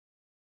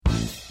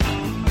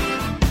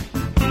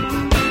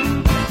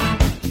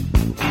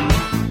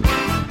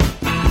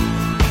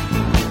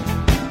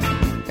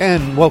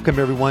And welcome,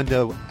 everyone,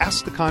 to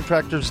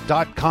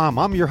AskTheContractors.com.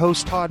 I'm your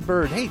host, Todd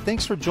Bird. Hey,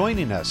 thanks for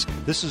joining us.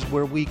 This is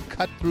where we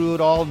cut through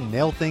it all,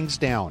 nail things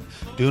down.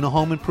 Doing a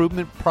home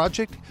improvement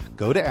project?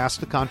 Go to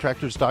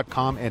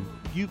AskTheContractors.com, and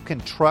you can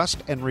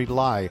trust and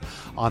rely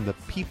on the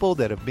people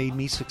that have made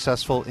me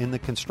successful in the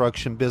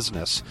construction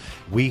business.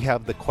 We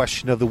have the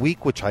question of the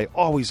week, which I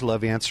always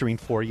love answering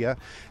for you.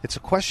 It's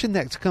a question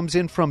that comes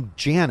in from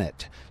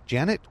Janet.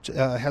 Janet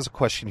has a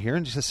question here,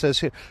 and it says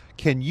here,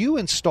 can you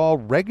install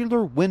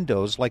regular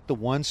windows like the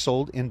ones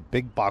sold in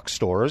big box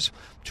stores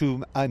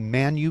to a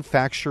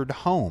manufactured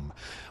home?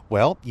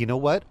 Well, you know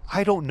what?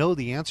 I don't know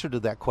the answer to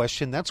that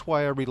question. That's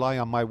why I rely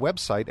on my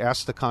website,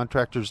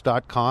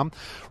 AskTheContractors.com.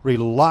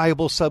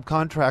 Reliable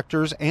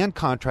subcontractors and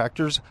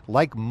contractors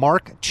like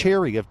Mark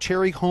Cherry of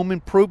Cherry Home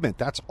Improvement.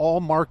 That's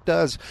all Mark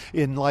does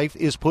in life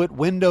is put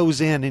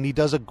windows in, and he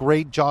does a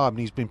great job.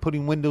 And he's been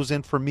putting windows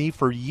in for me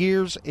for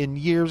years and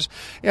years.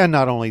 And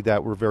not only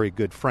that, we're very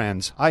good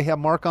friends. I have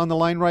Mark on the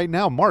line right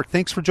now. Mark,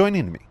 thanks for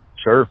joining me.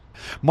 Sure.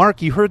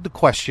 Mark, you heard the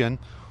question.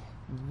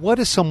 What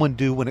does someone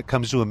do when it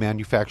comes to a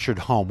manufactured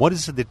home? What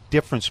is the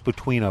difference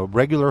between a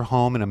regular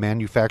home and a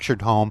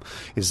manufactured home?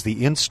 Is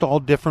the install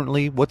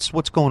differently? What's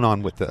going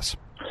on with this?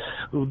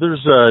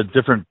 There's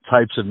different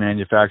types of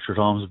manufactured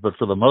homes, but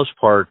for the most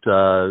part,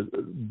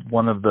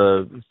 one of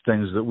the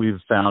things that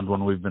we've found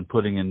when we've been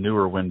putting in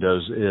newer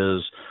windows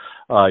is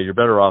you're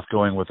better off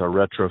going with a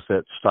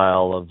retrofit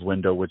style of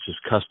window, which is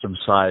custom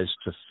sized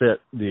to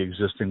fit the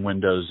existing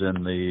windows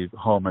in the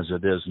home as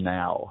it is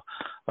now.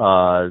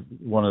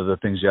 One of the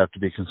things you have to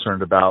be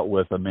concerned about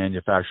with a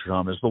manufactured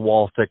home is the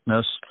wall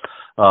thickness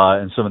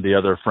and some of the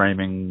other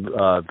framing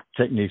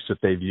techniques that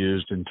they've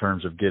used in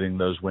terms of getting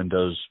those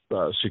windows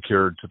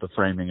secured to the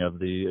framing of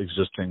the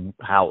existing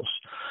house.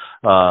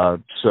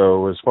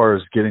 So as far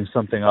as getting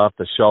something off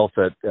the shelf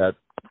at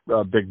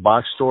a big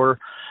box store,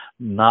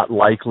 not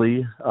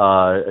likely.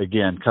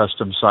 Again,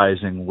 custom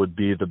sizing would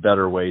be the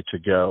better way to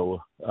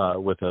go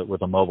with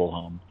a mobile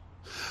home.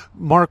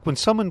 Mark, when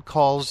someone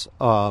calls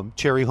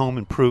Cherry Home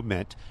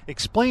Improvement,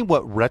 explain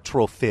what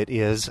retrofit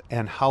is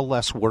and how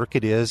less work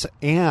it is,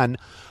 and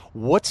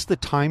what's the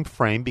time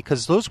frame,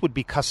 because those would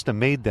be custom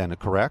made then,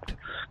 correct?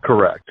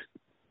 Correct.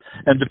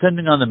 And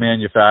depending on the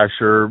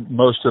manufacturer,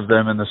 most of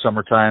them in the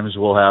summer times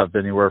will have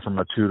anywhere from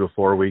a 2 to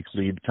 4 week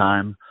lead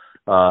time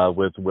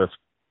with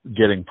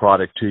getting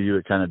product to you.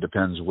 It kind of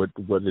depends what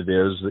it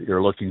is that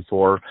you're looking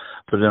for.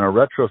 But in a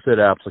retrofit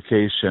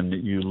application,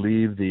 you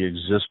leave the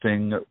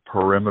existing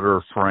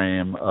perimeter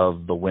frame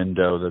of the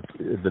window that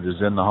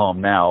is in the home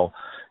now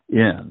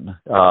in.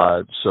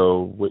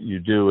 So what you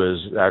do is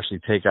actually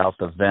take out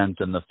the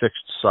vent and the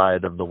fixed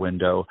side of the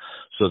window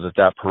so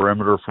that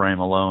perimeter frame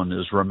alone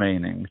is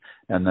remaining,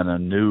 and then a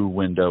new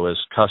window is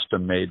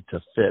custom made to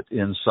fit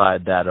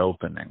inside that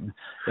opening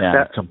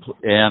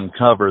and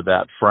cover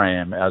that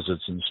frame as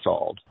it's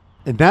installed.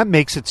 And that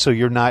makes it so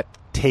you're not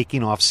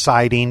taking off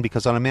siding,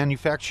 because on a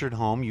manufactured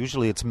home,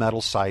 usually it's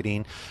metal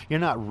siding. You're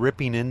not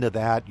ripping into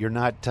that. You're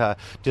not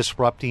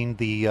disrupting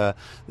the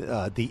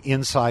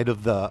inside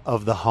of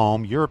the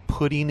home. You're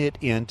putting it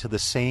into the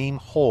same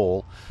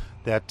hole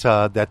that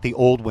the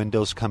old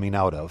window's coming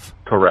out of.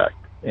 Correct.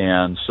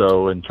 And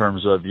so in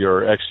terms of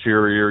your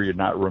exterior, you're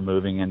not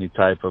removing any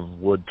type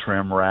of wood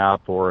trim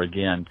wrap or,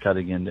 again,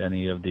 cutting into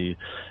any of the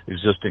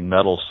existing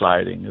metal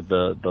siding.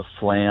 The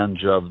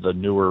flange of the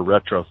newer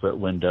retrofit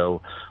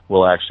window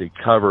will actually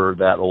cover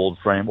that old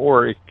frame,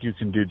 or you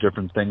can do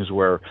different things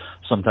where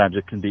sometimes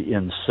it can be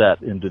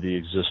inset into the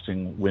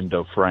existing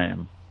window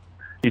frame.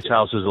 Each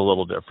house is a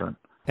little different.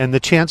 And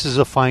the chances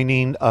of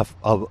finding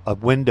a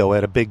window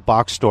at a big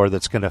box store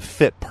that's going to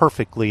fit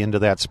perfectly into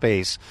that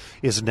space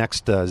is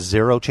next to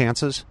zero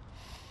chances?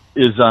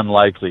 Is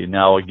unlikely.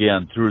 Now,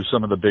 again, through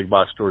some of the big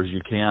box stores,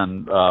 you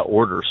can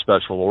order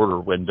special order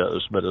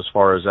windows, but as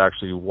far as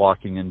actually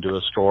walking into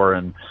a store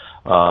and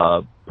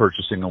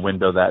purchasing a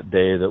window that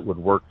day that would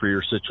work for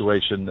your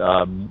situation,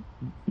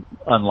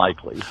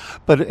 unlikely.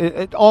 But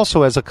it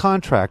also, as a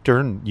contractor,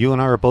 and you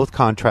and I are both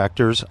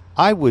contractors,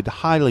 I would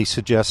highly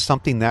suggest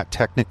something that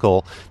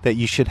technical, that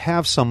you should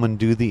have someone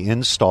do the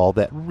install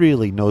that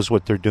really knows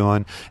what they're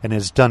doing and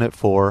has done it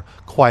for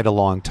quite a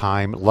long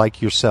time,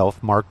 like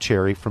yourself, Mark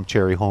Cherry from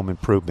Cherry Home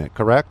Improvement,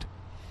 correct?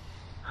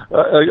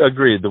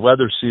 Agreed. The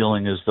weather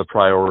sealing is the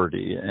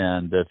priority,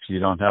 and if you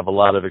don't have a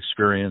lot of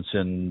experience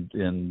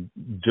in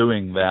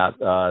doing that,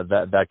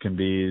 that can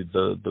be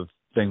the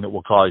thing that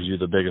will cause you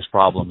the biggest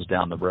problems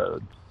down the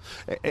road.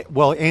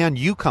 Well, and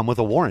you come with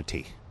a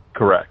warranty.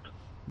 Correct.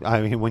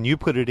 I mean, when you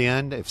put it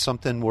in, if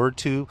something were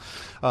to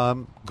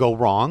go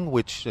wrong,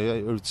 which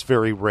it's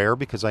very rare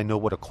because I know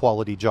what a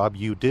quality job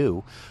you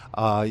do,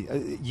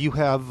 you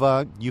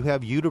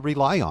have you to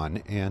rely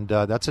on, and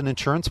that's an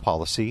insurance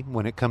policy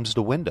when it comes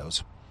to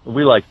windows.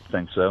 We like to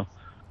think so.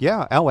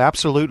 Yeah, oh,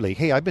 absolutely.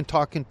 Hey, I've been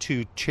talking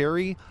to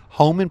Cherry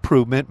Home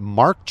Improvement,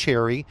 Mark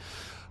Cherry.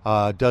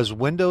 Does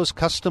windows,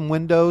 custom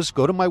windows.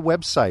 Go to my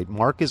website.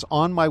 Mark is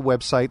on my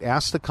website,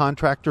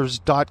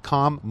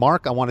 AskTheContractors.com.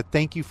 Mark, I want to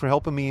thank you for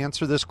helping me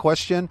answer this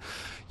question.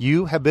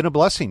 You have been a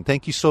blessing.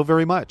 Thank you so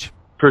very much.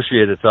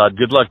 Appreciate it, Todd.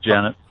 Good luck,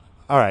 Janet.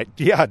 All right.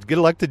 Yeah, good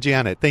luck to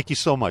Janet. Thank you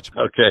so much.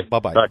 Okay.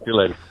 Bye-bye. Talk to you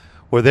later.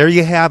 Well, there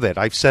you have it.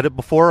 I've said it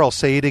before. I'll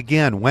say it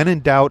again. When in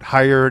doubt,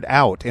 hire it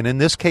out. And in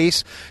this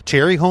case,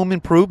 Cherry Home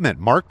Improvement.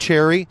 Mark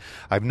Cherry.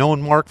 I've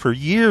known Mark for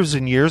years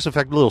and years. In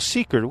fact, a little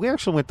secret, we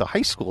actually went to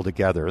high school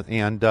together,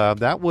 and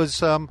that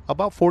was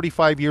about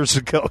 45 years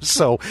ago.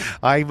 So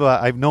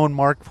I've known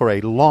Mark for a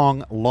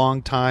long,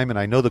 long time, and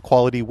I know the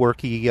quality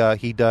work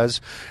he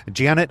does.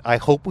 Janet, I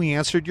hope we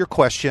answered your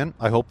question.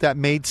 I hope that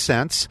made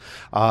sense.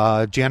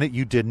 Janet,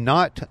 you did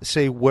not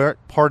say where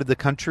part of the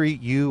country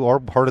you, or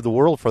part of the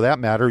world for that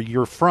matter,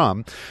 you're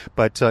from,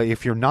 but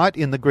if you're not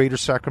in the greater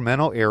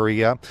Sacramento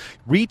area,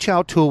 reach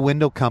out to a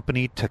window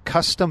company to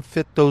custom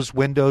fit those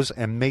windows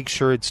and make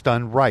sure it's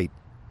done right.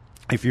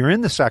 If you're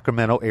in the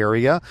Sacramento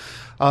area,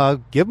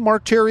 give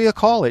Mark Cherry a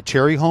call at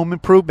Cherry Home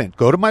Improvement.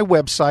 Go to my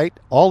website.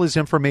 All his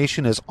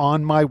information is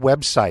on my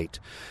website.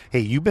 Hey,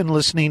 you've been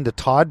listening to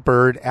Todd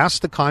Bird,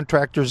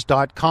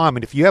 AskTheContractors.com,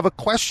 and if you have a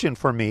question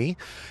for me,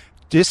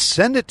 just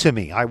send it to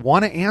me. I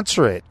want to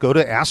answer it. Go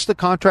to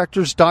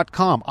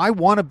AskTheContractors.com. I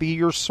want to be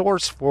your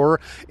source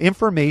for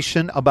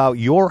information about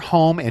your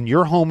home and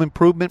your home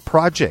improvement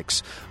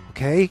projects.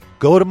 Okay?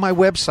 Go to my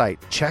website.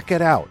 Check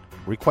it out.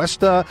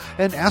 Request an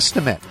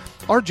estimate.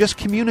 Or just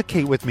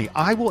communicate with me.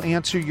 I will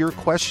answer your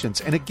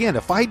questions. And again,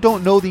 if I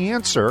don't know the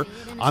answer,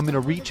 I'm going to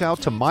reach out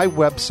to my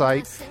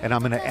website and I'm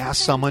going to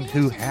ask someone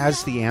who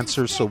has the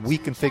answer so we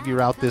can figure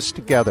out this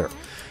together.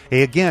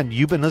 Hey, again,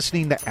 you've been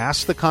listening to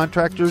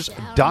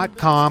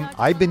AskTheContractors.com.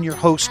 I've been your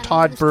host,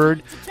 Todd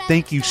Bird.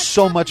 Thank you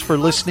so much for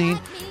listening,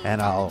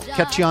 and I'll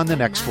catch you on the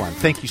next one.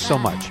 Thank you so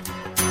much.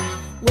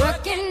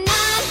 Working 9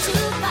 to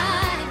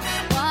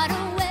 5, what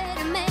a way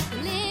to make a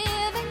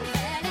living,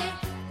 barely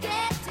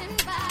getting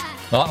by.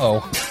 Uh-oh.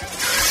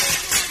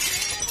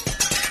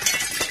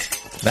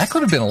 That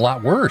could have been a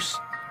lot worse.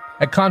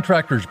 At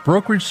Contractors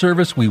Brokerage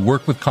Service, we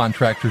work with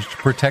contractors to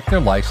protect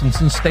their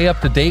license and stay up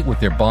to date with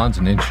their bonds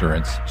and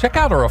insurance. Check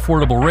out our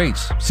affordable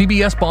rates: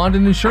 CBS Bond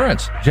and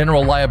Insurance,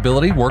 general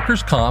liability,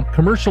 workers' comp,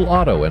 commercial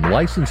auto, and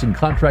license and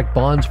contract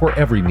bonds for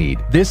every need.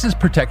 This is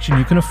protection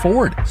you can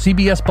afford.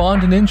 CBS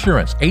Bond and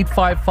Insurance,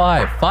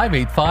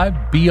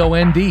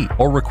 855-585-BOND,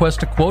 or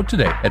request a quote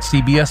today at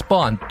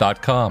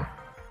cbsbond.com.